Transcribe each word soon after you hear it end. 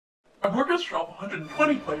An orchestra of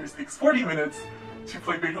 120 players takes 40 minutes to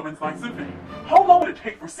play Beethoven's Ninth Symphony. How long would it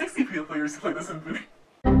take for 60 players to play the symphony?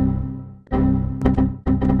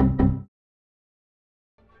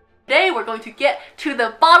 Today we're going to get to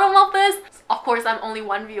the bottom of this. Of course, I'm only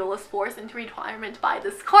one violist forced into retirement by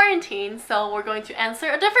this quarantine, so we're going to answer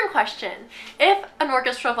a different question. If an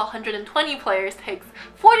orchestra of 120 players takes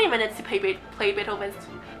 40 minutes to play Beethoven's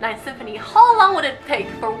Ninth Symphony, how long would it take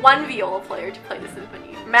for one viola player to play the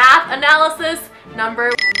symphony? Math analysis number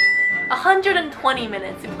 120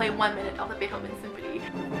 minutes to play 1 minute of the Beethoven Symphony.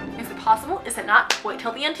 Is it possible? Is it not? Wait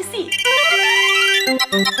till the end to see.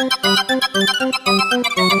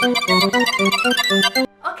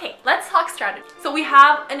 Okay, let's talk strategy. So we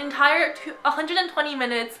have an entire 120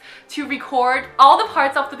 minutes to record all the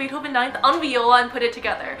parts of the Beethoven Ninth on viola and put it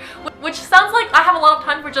together. Which sounds like I have a lot of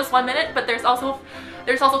time for just 1 minute, but there's also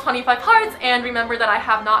 25 parts, and remember that I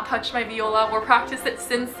have not touched my viola or practiced it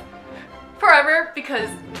since forever because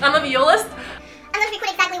I'm a violist. I'm going to record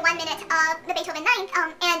exactly 1 minute of the Beethoven Ninth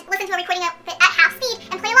and listen to a recording of it at half speed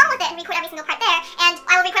and play along with it and record every single part there. And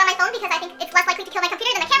I will record on my phone because I think it's less likely to kill my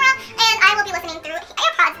computer than a camera, and I will be listening through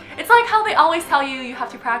AirPods. It's like how they always tell you you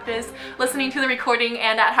have to practice listening to the recording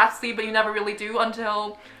and at half speed, but you never really do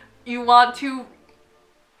until you want to...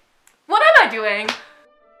 What am I doing?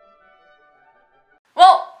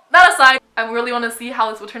 Well, that aside, I really want to see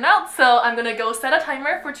how this will turn out, so I'm gonna go set a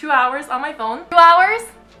timer for 2 hours on my phone. 2 hours,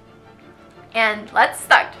 and let's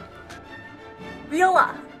start.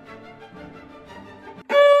 Viola.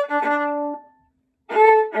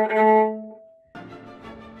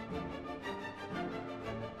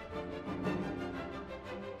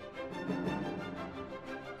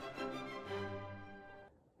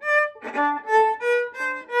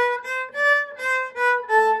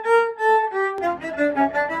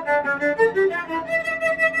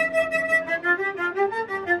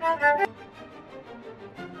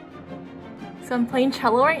 So I'm playing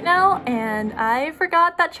cello right now, and I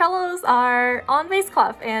forgot that cellos are on bass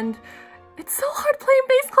clef, and it's so hard playing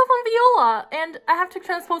bass clef on viola, and I have to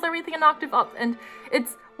transpose everything an octave up, and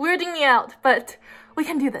it's weirding me out, but we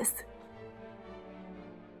can do this.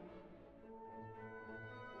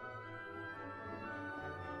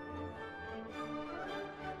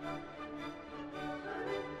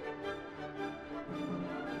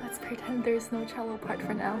 Let's pretend there's no cello part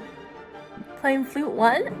for now. Playing flute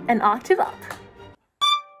 1, an octave up.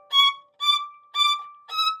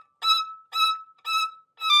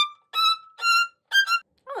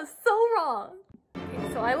 That was so wrong.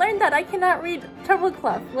 Okay, so I learned that I cannot read treble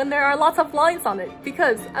clef when there are lots of lines on it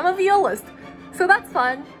because I'm a violist. So that's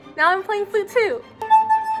fun. Now I'm playing flute 2.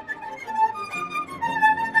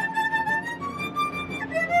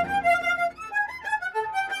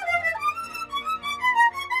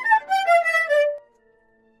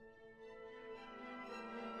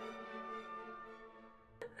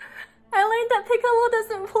 That piccolo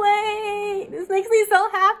doesn't play! This makes me so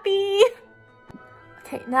happy!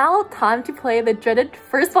 Okay, now time to play the dreaded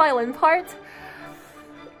first violin part.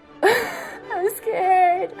 I'm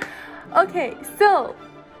scared. Okay, so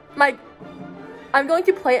I'm going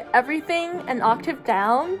to play everything an octave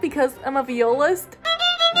down because I'm a violist.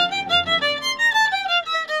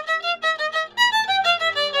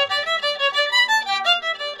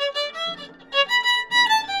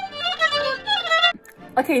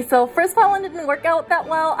 Okay, so first violin didn't work out that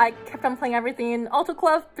well. I kept on playing everything in alto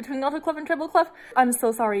clef, between alto clef and treble clef. I'm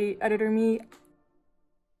so sorry, editor me.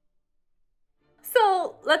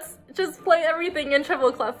 So let's just play everything in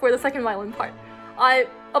treble clef for the second violin part. I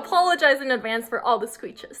apologize in advance for all the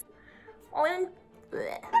screeches.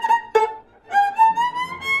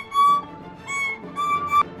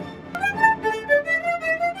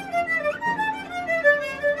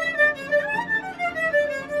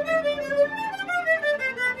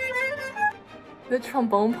 The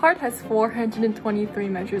trombone part has 423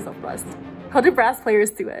 measures of rest. How do brass players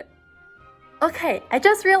do it? Okay, I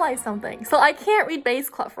just realized something. So I can't read bass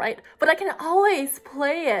clef, right? But I can always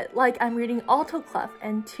play it like I'm reading alto clef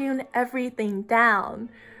and tune everything down.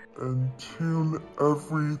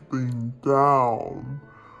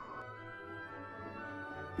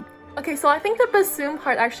 Okay, so I think the bassoon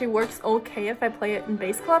part actually works okay if I play it in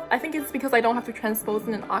bass clef. I think it's because I don't have to transpose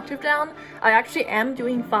in an octave down. I actually am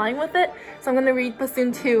doing fine with it. So I'm gonna read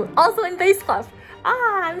bassoon 2, also in bass clef.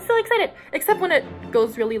 Ah, I'm so excited! Except when it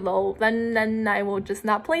goes really low, then I will just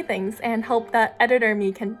not play things and hope that editor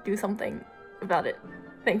me can do something about it.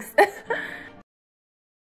 Thanks.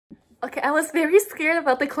 Okay, I was very scared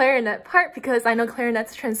about the clarinet part because I know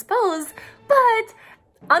clarinets transpose, but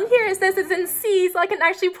on here it says it's in C, so I can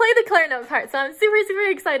actually play the clarinet part, so I'm super, super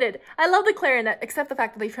excited. I love the clarinet, except the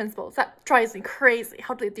fact that they transpose. That drives me crazy.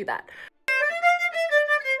 How do they do that?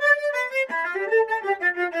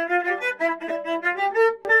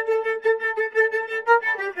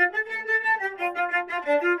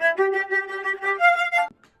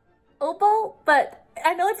 Oboe, but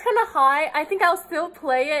I know it's kind of high. I think I'll still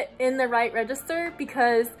play it in the right register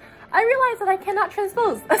because I realize that I cannot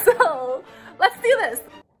transpose. So let's do this.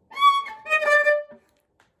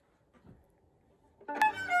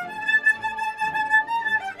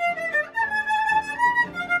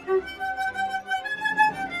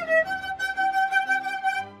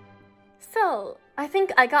 So I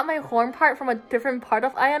think I got my horn part from a different part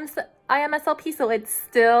of IMSLP, so it's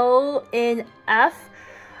still in F.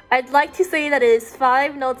 I'd like to say that it is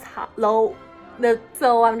 5 notes low,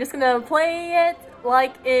 so I'm just gonna play it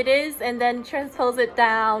like it is and then transpose it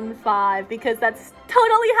down 5 because that's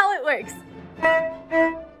totally how it works.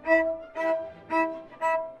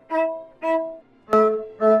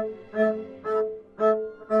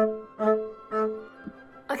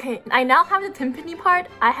 Okay, I now have the timpani part.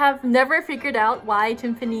 I have never figured out why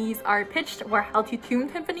timpanis are pitched or how to tune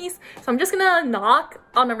timpanis, so I'm just gonna knock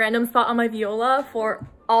on a random spot on my viola for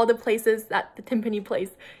all the places that the timpani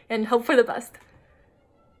plays and hope for the best.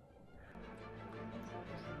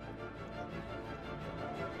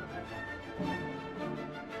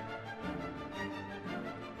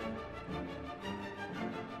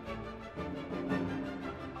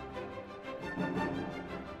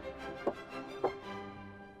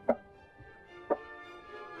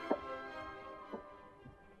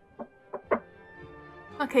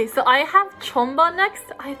 Okay, so I have trombone next.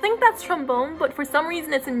 I think that's trombone, but for some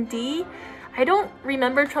reason it's in D. I don't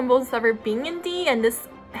remember trombones ever being in D, and this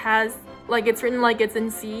has, like, it's written like it's in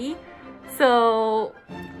C. So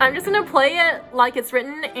I'm just gonna play it like it's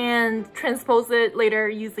written and transpose it later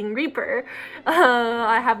using Reaper.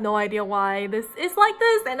 I have no idea why this is like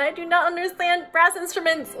this, and I do not understand brass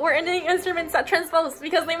instruments or any instruments that transpose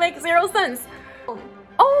because they make 0 sense.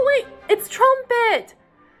 Oh wait, it's trumpet!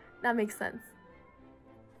 That makes sense.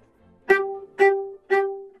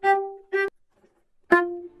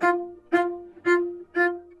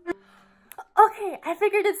 Okay, I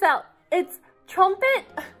figured this out. It's trumpet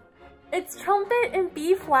in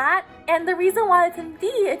B flat, and the reason why it's in D,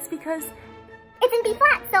 it's because it's in B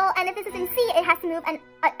flat, so, and if this is in C, it has to move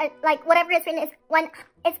like whatever is written is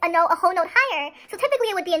a whole note higher. So typically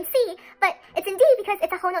it would be in C, but it's in D because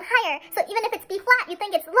it's a whole note higher. So even if it's B flat, you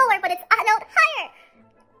think it's lower, but it's a note higher.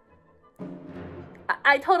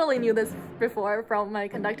 I totally knew this before from my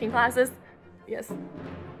conducting classes. Yes.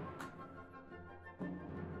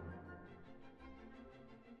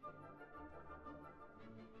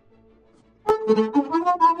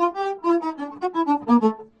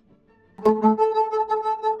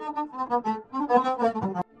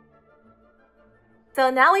 So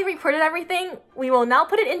now we recorded everything. We will now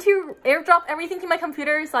put it into airdrop everything to my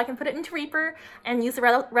computer so I can put it into Reaper and use the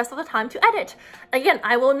rest of the time to edit. Again,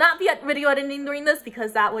 I will not be at video editing during this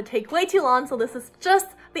because that would take way too long, so this is just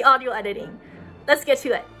the audio editing. Let's get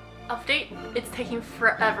to it. Update, it's taking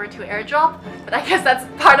forever to airdrop, but I guess that's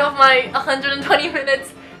part of my 120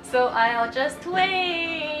 minutes, so I'll just wait.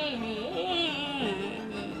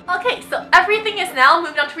 Okay, so everything is now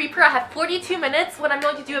moved onto Reaper. I have 42 minutes. What I'm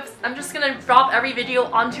going to do is I'm just gonna drop every video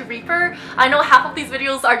onto Reaper. I know half of these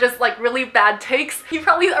videos are just like really bad takes. You've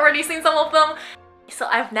probably already seen some of them. So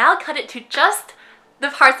I've now cut it to just the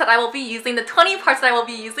parts that I will be using, the 20 parts that I will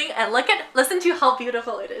be using, and listen to how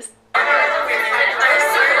beautiful it is.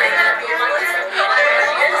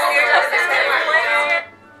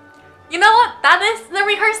 You know what? That is the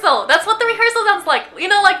rehearsal. That's what the rehearsal sounds like. You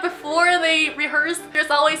know, like before they rehearse, there's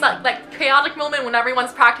always that like chaotic moment when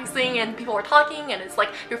everyone's practicing and people are talking and it's like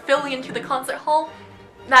you're filling into the concert hall.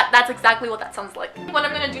 That's exactly what that sounds like. What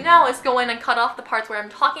I'm gonna do now is go in and cut off the parts where I'm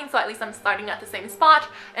talking, so at least I'm starting at the same spot,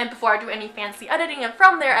 and before I do any fancy editing, and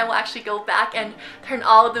from there I will actually go back and turn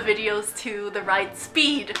all of the videos to the right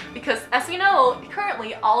speed, because as you know,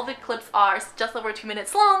 currently all of the clips are just over 2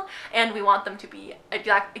 minutes long, and we want them to be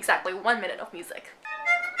exactly 1 minute of music.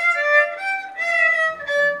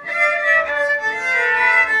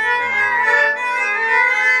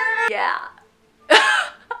 Yeah.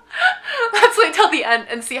 Let's wait till the end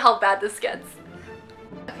and see how bad this gets.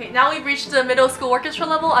 Okay, now we've reached the middle school orchestra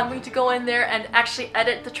level. I'm going to go in there and actually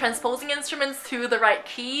edit the transposing instruments to the right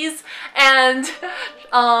keys, and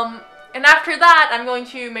after that I'm going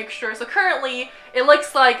to make sure. So currently it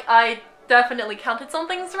looks like I definitely counted some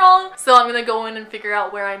things wrong, so I'm gonna go in and figure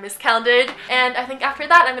out where I miscounted, and I think after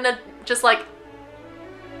that I'm gonna just like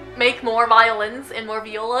make more violins and more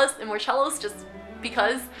violas and more cellos just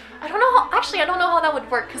because I don't know how that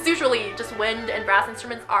would work, because usually just wind and brass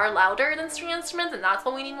instruments are louder than string instruments, and that's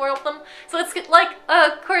why we need more of them. So it's like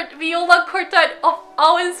a viola quartet of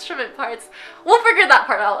all instrument parts. We'll figure that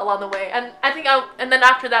part out along the way, and and then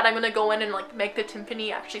after that I'm gonna go in and like make the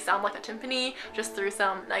timpani actually sound like a timpani just through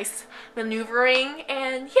some nice maneuvering,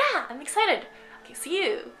 and yeah, I'm excited. Okay, see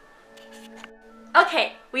you.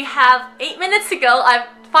 Okay, we have 8 minutes to go. I've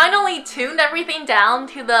finally tuned everything down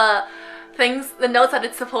to the notes that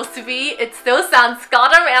it's supposed to be. It still sounds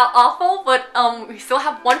goddamn awful, but we still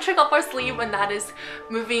have one trick up our sleeve, and that is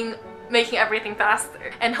making everything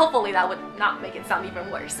faster. And hopefully that would not make it sound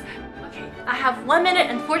even worse. Okay, I have 1 minute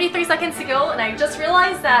and 43 seconds to go, and I just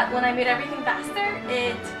realized that when I made everything faster,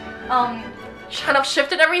 it kind of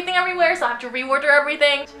shifted everything everywhere, so I have to reorder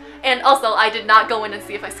everything. And also, I did not go in and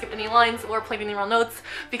see if I skipped any lines or played any wrong notes,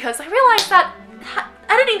 because I realized that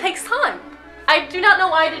editing takes time. I do not know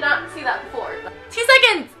why I did not see that before. 2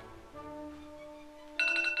 seconds!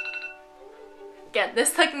 Again,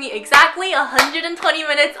 this took me exactly 120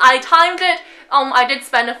 minutes. I timed it. I did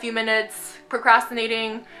spend a few minutes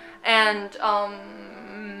procrastinating and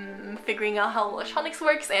figuring out how electronics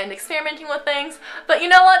works and experimenting with things. But you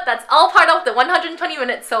know what? That's all part of the 120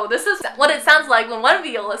 minutes. So this is what it sounds like when one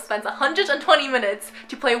violist spends 120 minutes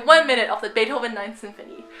to play 1 minute of the Beethoven 9th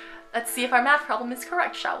Symphony. Let's see if our math problem is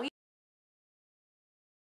correct, shall we?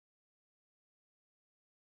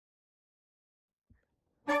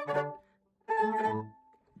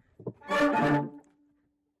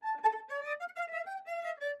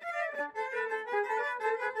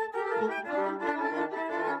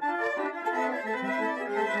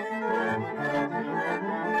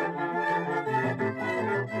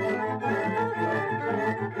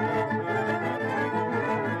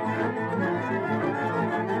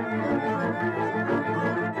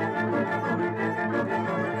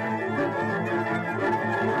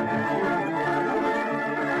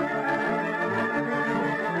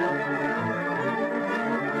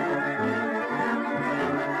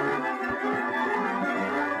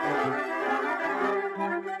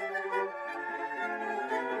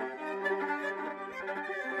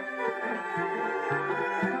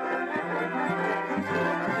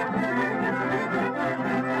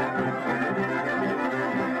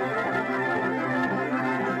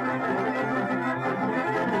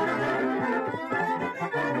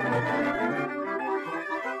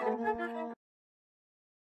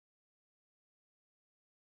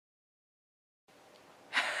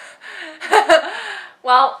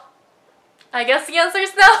 Well, I guess the answer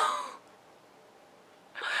is no.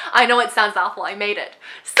 I know it sounds awful, I made it.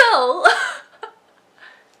 So,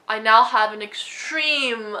 I now have an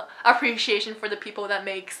extreme appreciation for the people that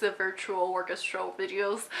makes the virtual orchestral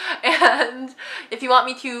videos. And if you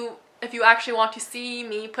actually want to see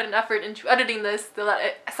me put an effort into editing this so that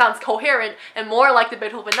it sounds coherent and more like the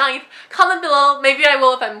Beethoven 9th, comment below. Maybe I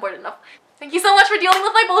will if I'm bored enough. Thank you so much for dealing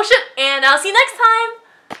with my bullshit, and I'll see you next time!